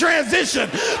just in transition.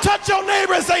 Touch your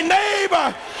neighbor and say,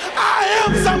 neighbor, I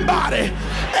am somebody,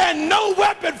 and no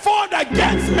weapon formed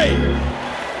against me.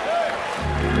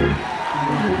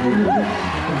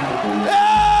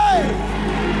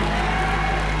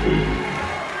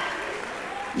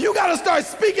 You got to start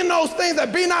speaking those things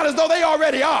that be not as though they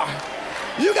already are.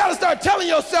 You got to start telling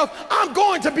yourself, I'm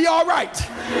going to be all right.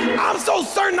 I'm so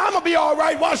certain I'm going to be all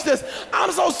right. Watch this.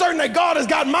 I'm so certain that God has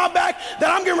got my back that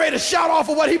I'm getting ready to shout off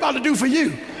of what he about to do for you.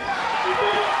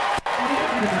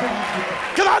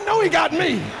 Because I know he got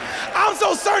me. I'm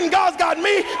so certain God's got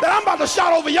me that I'm about to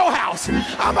shout over your house.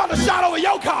 I'm about to shout over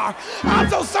your car. I'm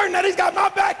so certain that he's got my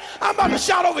back. I'm about to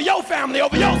shout over your family,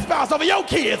 over your spouse, over your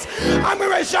kids. I'm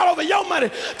ready to shout over your money.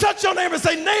 Touch your neighbor and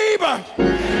say, neighbor,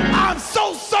 I'm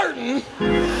so certain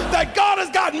that God has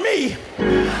got me,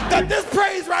 that this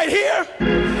praise right here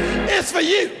is for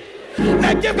you.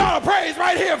 Now give God a praise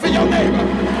right here for your neighbor.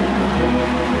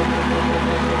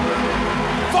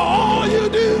 For all you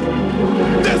do,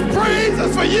 this praise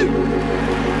is for you.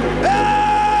 Hey!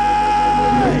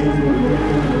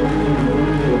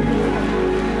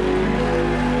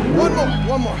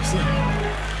 One more.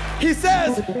 He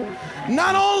says,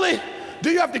 not only do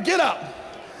you have to get up,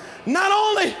 not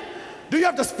only do you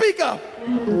have to speak up,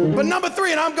 but number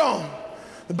three, and I'm gone.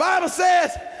 The Bible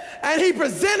says, and he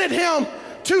presented him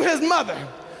to his mother.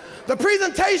 The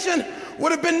presentation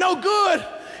would have been no good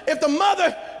if the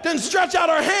mother didn't stretch out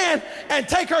her hand and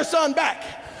take her son back.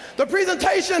 The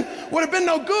presentation would have been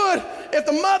no good if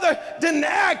the mother didn't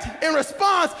act in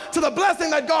response to the blessing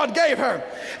that God gave her.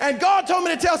 And God told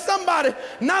me to tell somebody,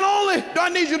 not only do I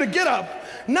need you to get up,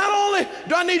 not only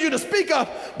do I need you to speak up,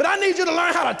 but I need you to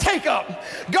learn how to take up.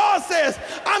 God says,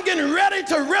 I'm getting ready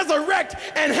to resurrect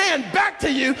and hand back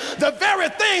to you the very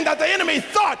thing that the enemy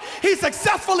thought he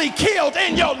successfully killed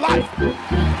in your life.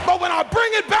 But when I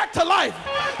bring it back to life,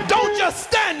 don't just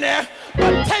stand there,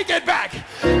 but take it back.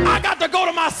 I got to go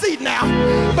to my seat now,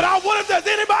 but I wonder if there's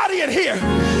anybody in here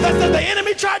that says the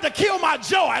enemy tried to kill my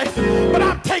joy, but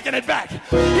I'm taking it back.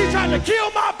 He tried to kill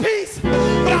my peace,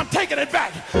 but I'm taking it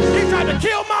back. He tried to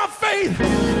kill my faith,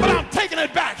 but I'm taking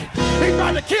it back. He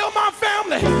tried to kill my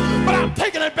family, but I'm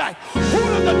taking it back. Who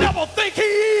does the devil think he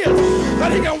is,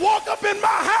 that he can walk up in my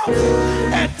house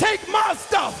and take my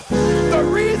stuff? The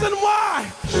reason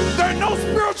why there are no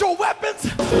spiritual weapons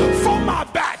for my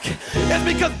back is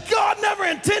because God never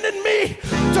intended me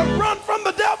to run from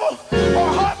the devil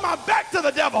or hurt my back to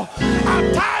the devil.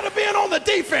 I'm tired of being on the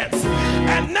defense,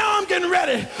 and now I'm getting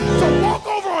ready to walk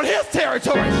over on his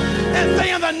territory and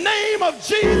say, in the name of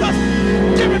Jesus,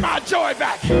 give me my joy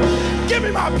back, give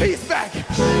me my peace back,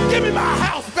 give me my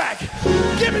house back,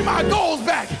 give me my goals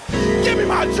back, give me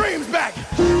my dreams back,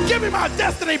 give me my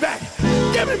destiny back,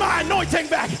 give me my anointing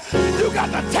back. You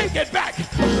got to take it back,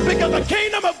 because the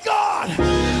kingdom of God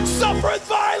suffereth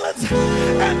violence,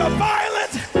 and the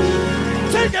violent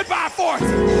take it by force.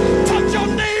 Touch your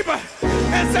neighbor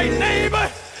and say, neighbor,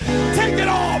 take it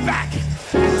all back.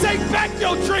 Take back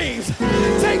your dreams.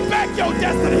 Take back your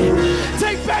destiny.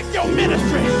 Take back your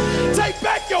ministry. Take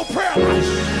back your prayer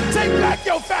life. Take back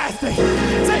your fasting.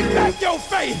 Take back your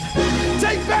faith.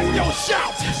 Take back your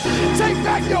shout. Take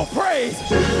back your praise.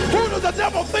 Who does the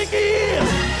devil think he is?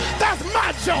 That's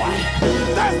my joy.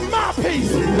 That's my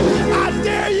peace. I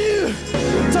dare you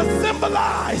to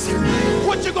symbolize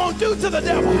what you're going to do to the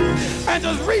devil, and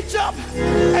just reach up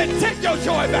and take your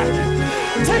joy back.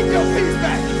 Take your peace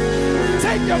back.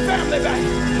 Take your family back.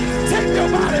 Take your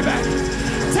body back.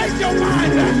 Take your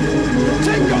mind back.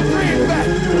 Take your dreams back.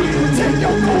 Take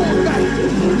your goals back.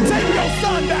 Take your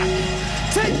son back.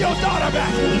 Take your daughter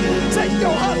back. Take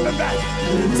your husband back.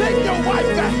 Take your wife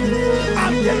back.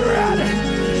 I'm getting ready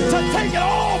to take it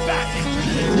all back.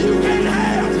 You can't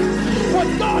have what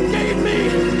God gave me.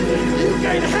 You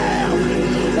can't have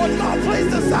what God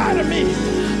placed inside of me.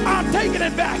 I'm taking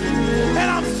it back, and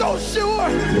I'm so sure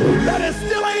that it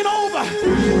still ain't over,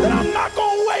 that I'm not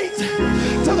gonna wait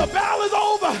till the battle is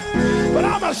over, but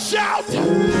I'ma shout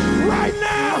right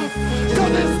now,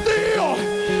 cause it still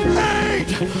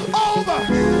ain't over.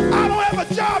 I don't have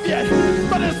a job yet,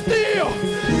 but it still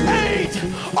ain't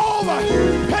over.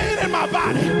 Pain in my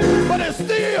body, but it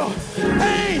still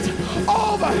ain't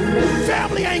over.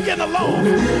 Family ain't getting along,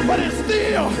 but it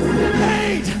still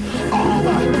ain't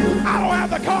over. I don't have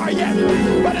the car yet,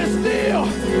 but it still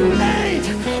ain't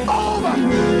over.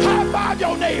 High five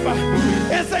your neighbor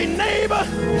and say, neighbor,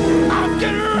 I'm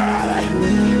getting ready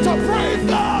to praise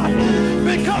God,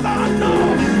 because I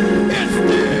know it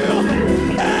still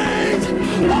ain't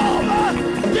over.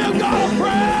 Give God a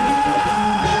praise.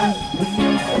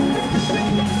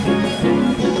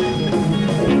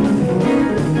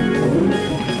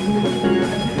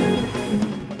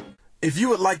 If you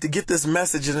would like to get this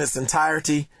message in its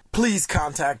entirety, please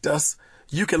contact us.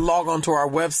 You can log on to our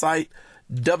website,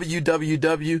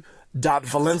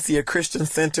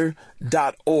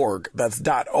 www.valenciachristiancenter.org. That's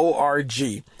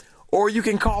 .org. Or you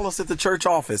can call us at the church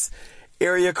office,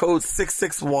 area code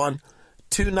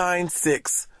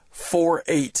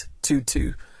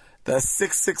 661-296-4822. That's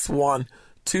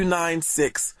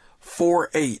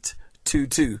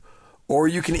 661-296-4822. Or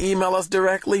you can email us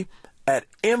directly at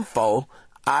info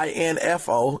at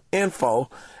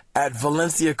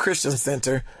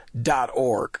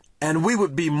valenciachristiancenter.org. And we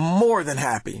would be more than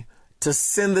happy to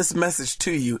send this message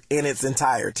to you in its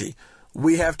entirety.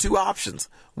 We have two options.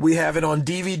 We have it on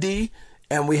DVD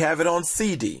and we have it on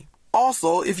CD.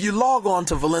 Also, if you log on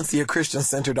to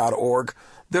valenciachristiancenter.org,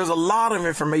 there's a lot of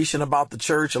information about the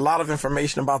church, a lot of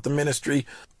information about the ministry.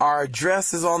 Our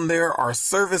address is on there, our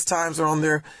service times are on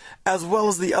there, as well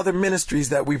as the other ministries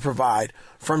that we provide,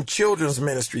 from children's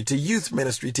ministry to youth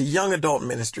ministry to young adult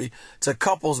ministry to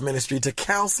couples ministry to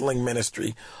counseling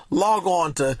ministry. Log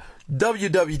on to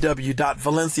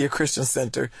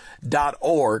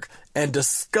www.valenciachristiancenter.org and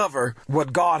discover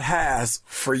what God has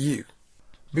for you.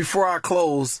 Before I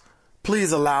close,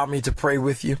 please allow me to pray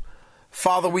with you.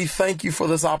 Father, we thank you for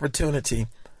this opportunity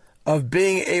of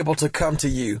being able to come to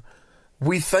you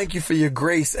We thank you for your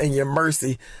grace and your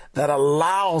mercy that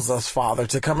allows us, Father,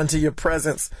 to come into your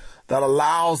presence, that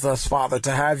allows us, Father,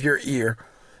 to have your ear.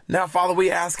 Now, Father,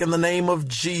 we ask in the name of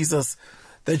Jesus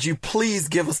that you please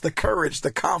give us the courage,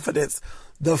 the confidence,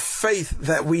 the faith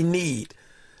that we need,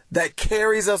 that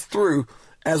carries us through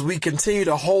as we continue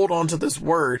to hold on to this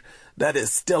word that it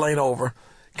still ain't over.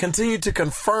 Continue to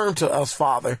confirm to us,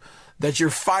 Father, that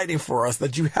you're fighting for us,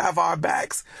 that you have our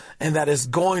backs, and that it's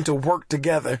going to work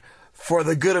together for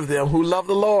the good of them who love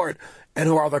the Lord and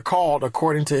who are the called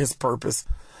according to his purpose.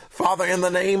 Father, in the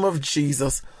name of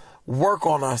Jesus, work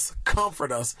on us,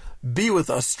 comfort us, be with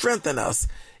us, strengthen us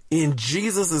in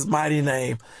Jesus' mighty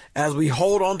name as we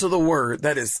hold on to the word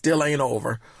that it still ain't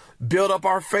over. Build up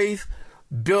our faith,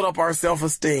 build up our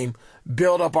self-esteem,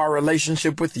 build up our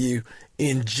relationship with you.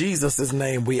 In Jesus'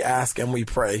 name we ask and we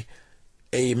pray.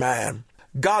 Amen.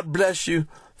 God bless you.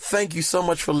 Thank you so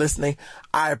much for listening.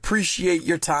 I appreciate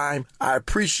your time. I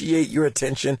appreciate your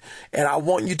attention. And I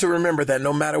want you to remember that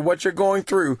no matter what you're going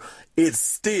through, it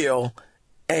still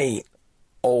ain't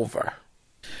over.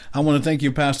 I want to thank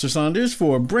you, Pastor Saunders,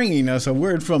 for bringing us a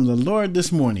word from the Lord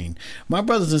this morning. My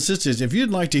brothers and sisters, if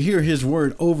you'd like to hear his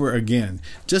word over again,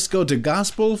 just go to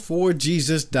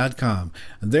gospelforjesus.com.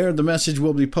 There, the message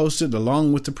will be posted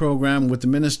along with the program, with the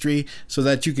ministry, so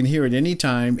that you can hear it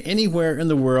anytime, anywhere in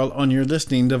the world on your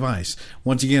listening device.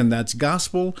 Once again, that's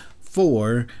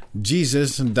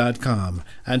gospelforjesus.com.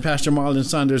 And Pastor Marlon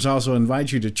Saunders also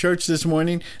invites you to church this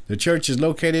morning. The church is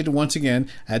located once again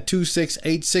at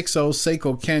 26860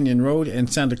 Seco Canyon Road in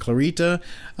Santa Clarita,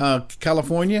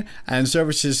 California. And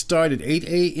services start at 8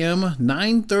 a.m.,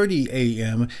 9:30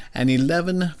 a.m., and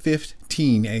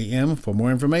 11:15 a.m. For more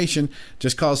information,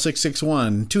 just call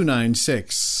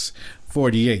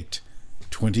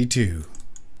 661-296-4822.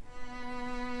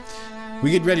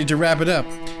 We get ready to wrap it up.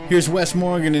 Here's Wes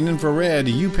Morgan and Infared,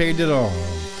 You Paid It All.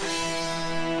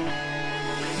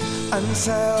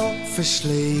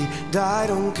 Unselfishly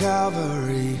died on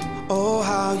Calvary. Oh,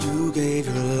 how you gave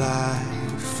your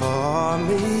life for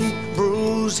me.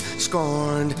 Bruised,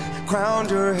 scorned,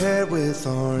 crowned your head with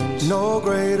thorns. No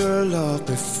greater love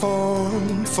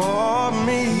performed for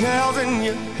me. Nails in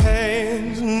your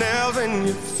hands, nails in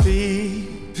your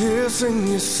feet, piercing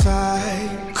your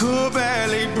side, could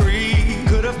barely breathe,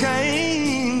 could have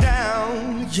came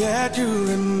down, yet you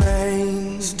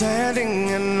remain standing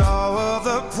in awe of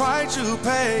the price you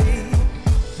paid.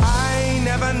 I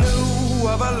never knew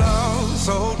of a love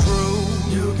so true.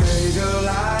 You gave your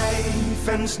life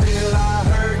and still I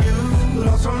hurt you.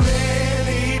 Lost so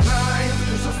many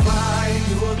times to find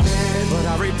you again, but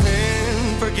I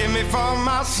repent, forgive me for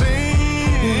my sin.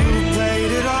 You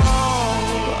paid it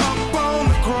all up on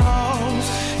the cross.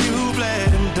 You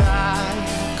bled and died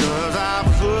 'cause I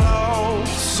was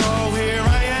lost. So here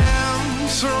I am,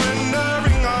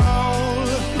 surrendering all.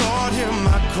 Lord, hear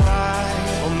my cry,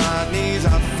 on my knees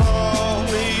I fall.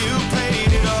 You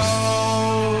paid it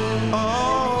all.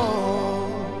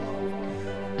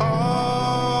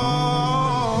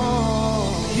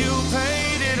 You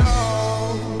paid it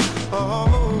all.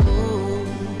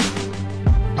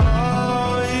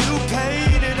 You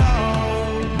paid it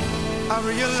all. I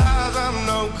realize I'm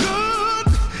no good.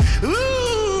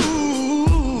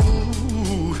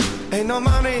 Ooh, ain't no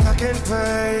money I can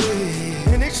pay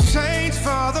in exchange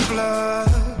for the blood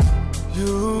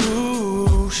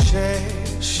you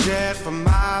shed for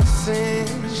my sins.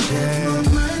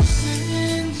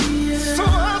 So I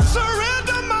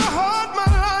surrender my heart, my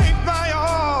life, my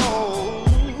all,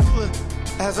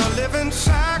 as a living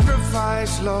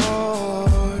sacrifice,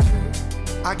 Lord.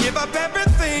 I give up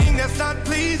everything that's not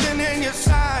pleasing in your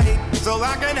sight, so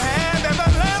I can have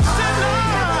everlasting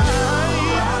life.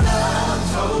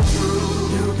 So true.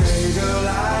 You gave your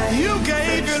life. You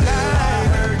gave your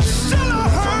life. Still I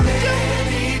hurt you.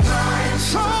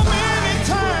 So many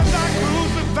times I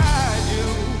crucified you.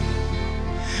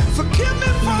 Forgive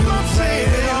me for my sin.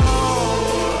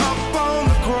 Up on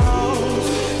the cross,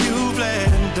 you bled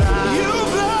and died. You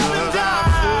bled and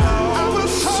died. I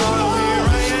was so here I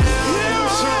am,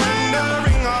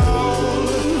 surrendering all.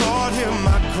 Lord, hear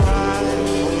my cry.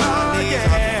 My knees I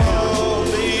fall.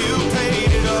 You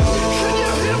paid it all. Can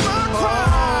you hear my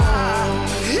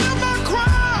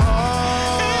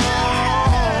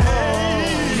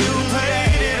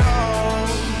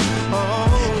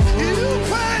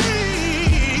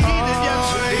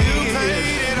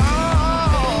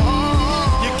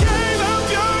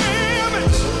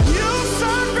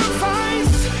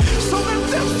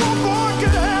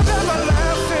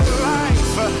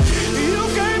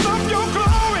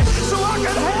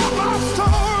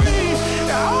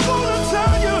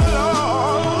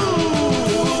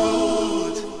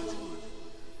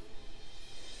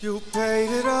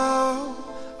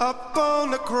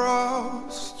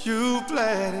cross, you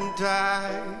bled and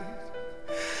died.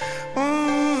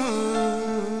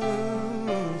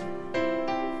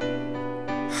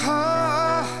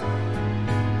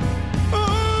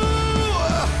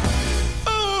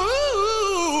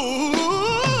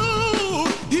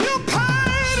 You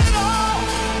paid it all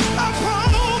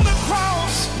upon the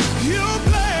cross. You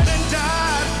bled and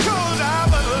died 'cause I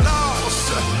was lost.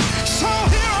 So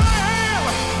here I am,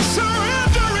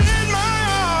 surrendering my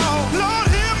all. Lord,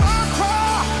 hear my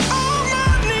cry, on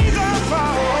my knees I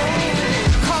fall.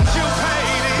 'Cause you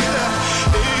paid it,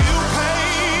 you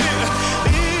paid it,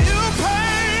 you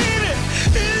paid it,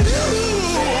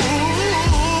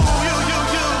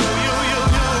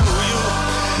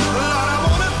 Lord, I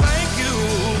wanna thank you.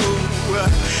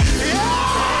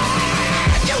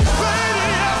 Yeah, you paid it,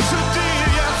 yes you did,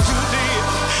 yes you did.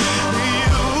 You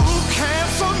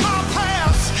canceled my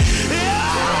past.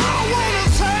 Yeah, I wanna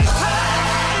say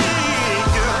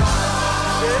thank you.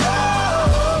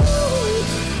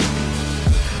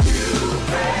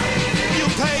 You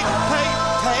paid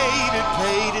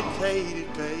it.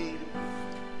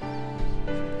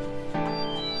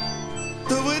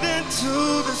 Threw it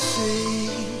into the sea.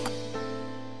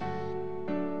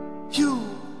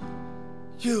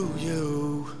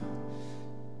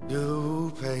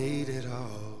 You paid it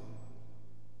all.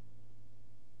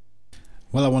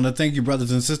 Well, I want to thank you,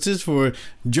 brothers and sisters, for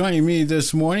joining me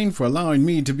this morning, for allowing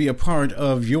me to be a part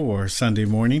of your Sunday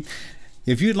morning.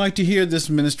 If you'd like to hear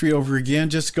this ministry over again,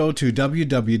 just go to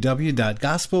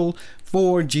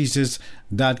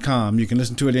www.gospelforjesus.com. You can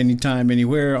listen to it anytime,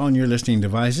 anywhere on your listening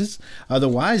devices.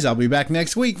 Otherwise, I'll be back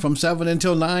next week from 7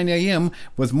 until 9 a.m.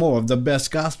 with more of the best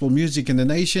gospel music in the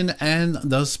nation and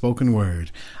the spoken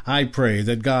word. I pray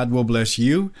that God will bless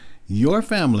you, your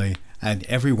family, and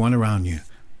everyone around you.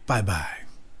 Bye-bye.